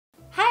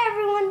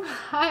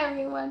Hi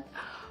everyone,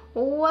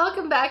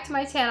 welcome back to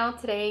my channel.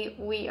 Today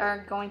we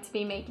are going to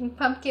be making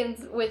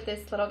pumpkins with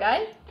this little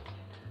guy.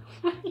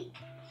 What'd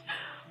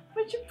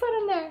you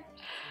put in there?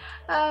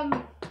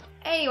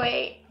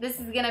 Anyway, this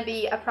is gonna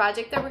be a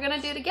project that we're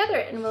gonna do together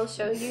and we'll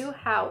show you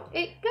how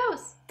it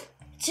goes.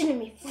 It's gonna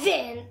be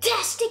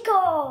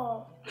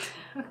fantastical!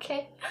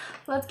 Okay,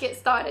 let's get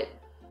started.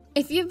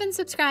 If you've been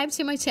subscribed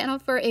to my channel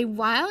for a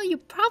while, you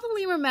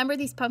probably remember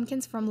these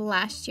pumpkins from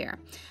last year.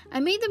 I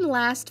made them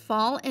last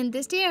fall and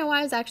this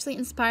DIY is actually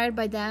inspired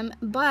by them,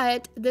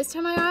 but this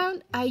time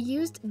around I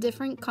used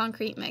different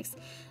concrete mix.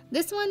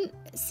 This one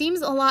seems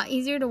a lot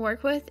easier to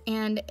work with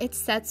and it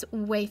sets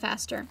way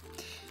faster.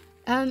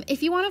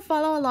 If you want to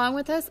follow along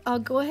with us, I'll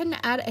go ahead and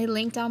add a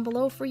link down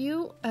below for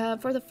you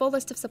for the full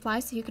list of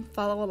supplies so you can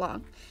follow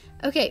along.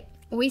 Okay.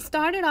 We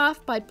started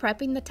off by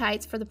prepping the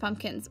tights for the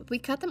pumpkins. We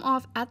cut them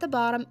off at the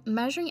bottom,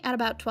 measuring at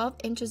about 12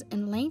 inches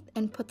in length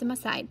and put them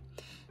aside.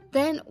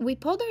 Then we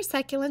pulled our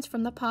succulents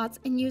from the pots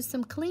and used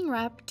some cling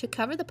wrap to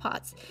cover the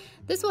pots.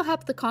 This will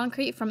help the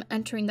concrete from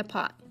entering the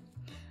pot.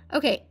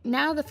 Okay,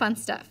 now the fun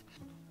stuff.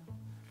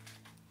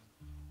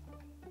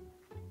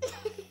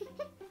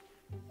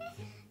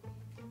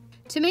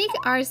 To make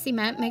our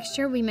cement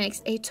mixture, we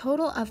mixed a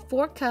total of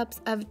 4 cups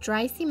of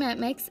dry cement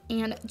mix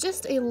and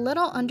just a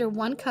little under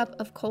 1 cup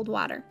of cold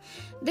water.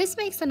 This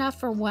makes enough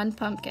for 1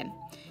 pumpkin.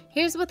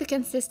 Here's what the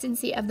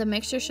consistency of the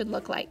mixture should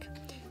look like.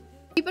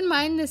 Keep in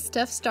mind this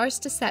stuff starts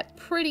to set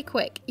pretty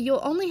quick.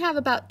 You'll only have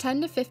about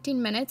 10 to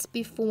 15 minutes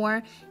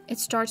before it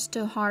starts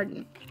to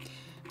harden.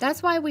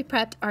 That's why we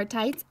prepped our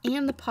tights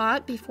and the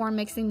pot before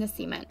mixing the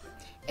cement.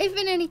 If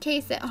in any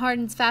case it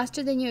hardens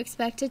faster than you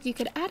expected, you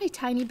could add a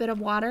tiny bit of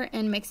water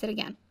and mix it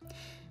again.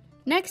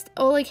 Next,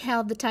 Oleg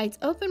held the tights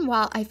open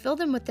while I filled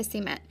them with the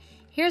cement.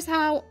 Here's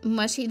how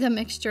mushy the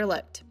mixture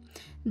looked.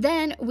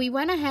 Then we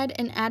went ahead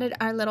and added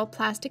our little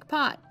plastic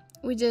pot.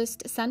 We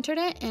just centered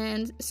it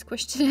and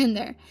squished it in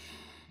there.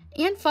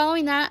 And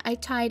following that, I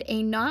tied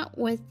a knot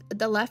with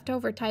the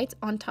leftover tights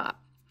on top.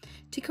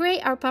 To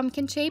create our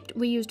pumpkin shaped,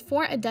 we used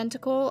 4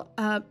 identical,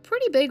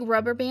 pretty big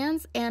rubber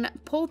bands and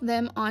pulled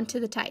them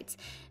onto the tights.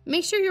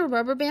 Make sure your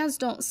rubber bands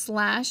don't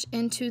slash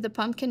into the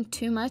pumpkin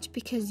too much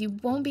because you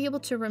won't be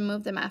able to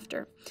remove them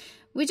after.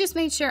 We just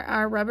made sure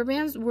our rubber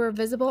bands were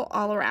visible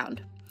all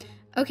around.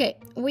 Okay,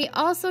 we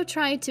also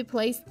tried to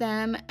place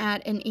them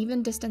at an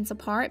even distance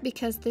apart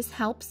because this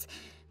helps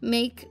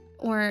make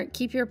or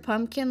keep your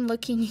pumpkin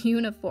looking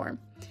uniform.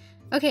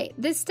 Okay,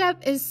 this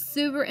step is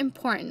super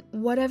important.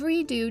 Whatever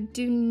you do,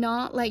 do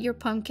not let your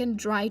pumpkin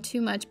dry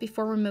too much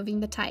before removing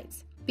the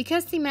tights.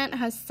 Because cement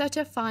has such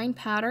a fine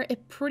powder,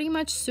 it pretty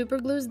much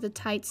superglues the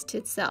tights to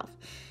itself.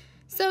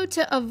 So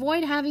to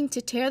avoid having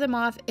to tear them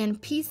off in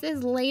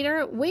pieces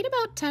later, wait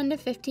about 10 to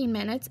 15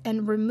 minutes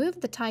and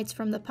remove the tights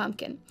from the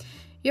pumpkin.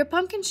 Your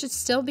pumpkin should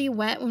still be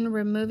wet when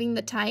removing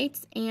the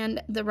tights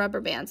and the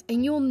rubber bands,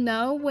 and you'll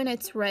know when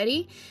it's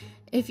ready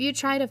if you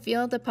try to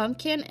feel the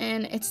pumpkin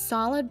and it's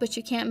solid but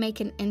you can't make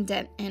an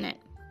indent in it.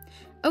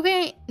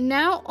 Okay,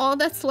 now all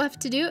that's left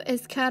to do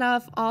is cut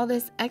off all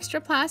this extra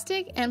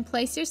plastic and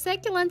place your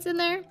succulents in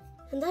there.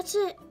 And that's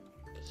it.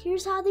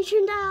 Here's how they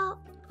turned out.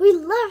 We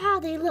love how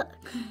they look.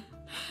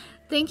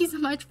 Thank you so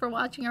much for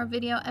watching our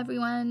video,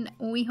 everyone.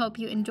 We hope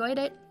you enjoyed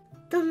it.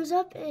 Thumbs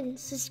up and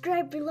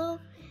subscribe below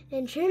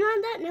and turn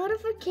on that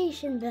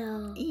notification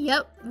bell.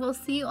 Yep, we'll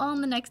see you all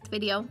in the next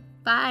video.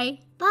 Bye.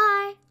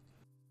 Bye.